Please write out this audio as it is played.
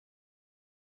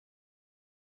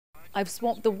I've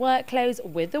swapped the work clothes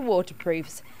with the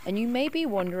waterproofs, and you may be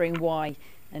wondering why.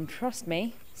 And trust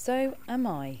me, so am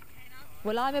I.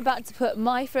 Well, I'm about to put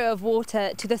my fear of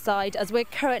water to the side as we're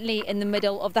currently in the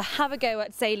middle of the Have a Go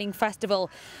at Sailing Festival,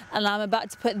 and I'm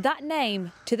about to put that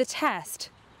name to the test.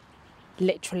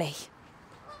 Literally.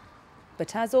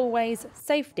 But as always,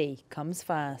 safety comes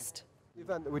first. The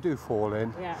event that we do fall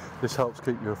in, Yeah. this helps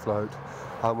keep you afloat.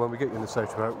 And when we get you in the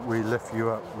safety boat, we lift you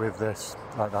up with this,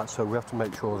 like that, so we have to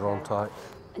make sure they're on tight.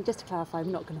 And just to clarify,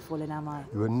 I'm not going to fall in, am I?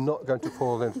 You are not going to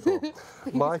fall in at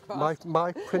all.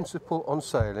 My principle on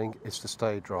sailing is to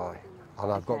stay dry,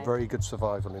 and I've got very good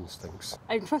survival instincts.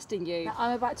 I'm trusting you.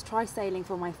 I'm about to try sailing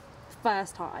for my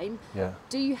first time. Yeah.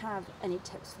 Do you have any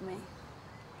tips for me?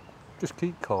 Just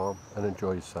keep calm and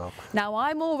enjoy yourself. Now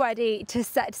I'm all ready to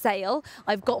set sail.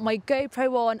 I've got my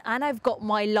GoPro on and I've got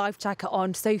my life jacket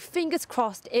on, so fingers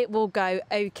crossed it will go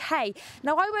okay.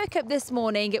 Now I woke up this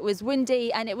morning, it was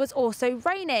windy and it was also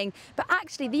raining, but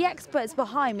actually the experts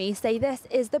behind me say this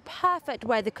is the perfect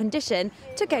weather condition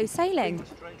to go sailing.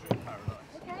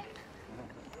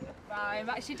 I'm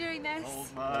actually doing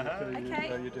this.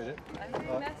 Okay. You did it. I'm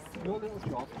doing this. Your little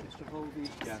job is to hold the.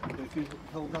 Yeah. So if you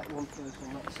hold that one first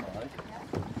on that side.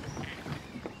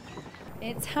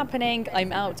 It's happening.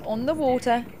 I'm out on the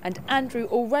water and Andrew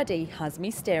already has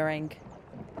me steering.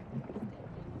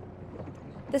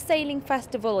 The Sailing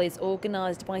Festival is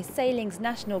organised by sailing's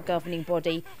national governing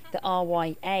body, the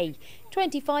RYA.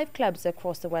 25 clubs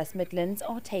across the West Midlands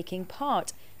are taking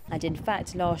part. And in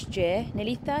fact, last year,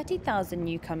 nearly 30,000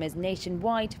 newcomers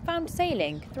nationwide found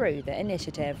sailing through the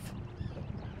initiative.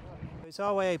 It's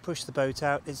RYA Push the Boat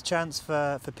Out. It's a chance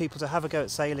for people to have a go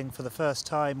at sailing for the first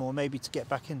time, or maybe to get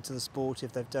back into the sport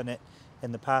if they've done it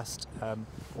in the past.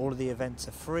 All of the events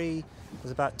are free.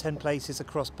 There's about 10 places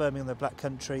across Birmingham, the Black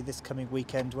Country, this coming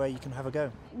weekend where you can have a go.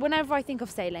 Whenever I think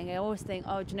of sailing, I always think,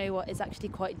 oh, do you know what, it's actually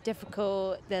quite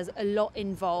difficult, there's a lot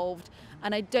involved,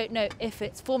 and I don't know if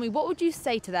it's for me. What would you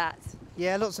say to that?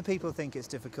 Yeah, lots of people think it's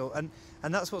difficult, and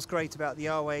that's what's great about the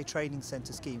RYA Training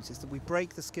Centre schemes, is that we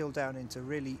break the skill down into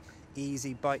really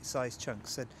easy, bite-sized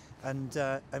chunks, and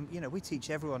you know, we teach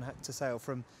everyone how to sail,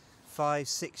 from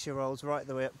 5-6-year-olds right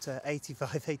the way up to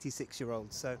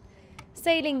 85-86-year-olds. So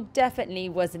Sailing definitely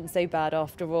wasn't so bad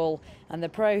after all, and the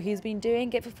pro who's been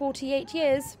doing it for 48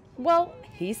 years, well,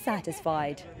 he's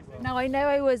satisfied. Now I know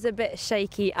I was a bit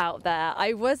shaky out there.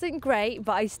 I wasn't great,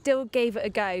 but I still gave it a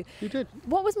go. You did.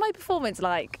 What was my performance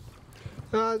like?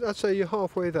 I'd say you're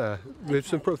halfway there. With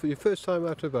some for your first time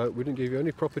out of boat, we didn't give you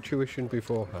any proper tuition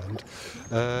beforehand.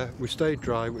 We stayed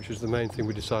dry, which is the main thing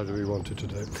we decided we wanted to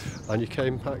do, and you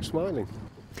came back smiling.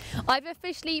 I've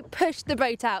officially pushed the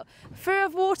boat out. Fear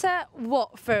of water?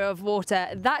 What fear of water?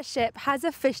 That ship has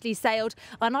officially sailed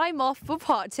and I'm off for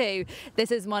part 2.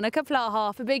 This is Monika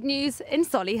Plaha for Big News in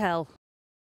Solihull.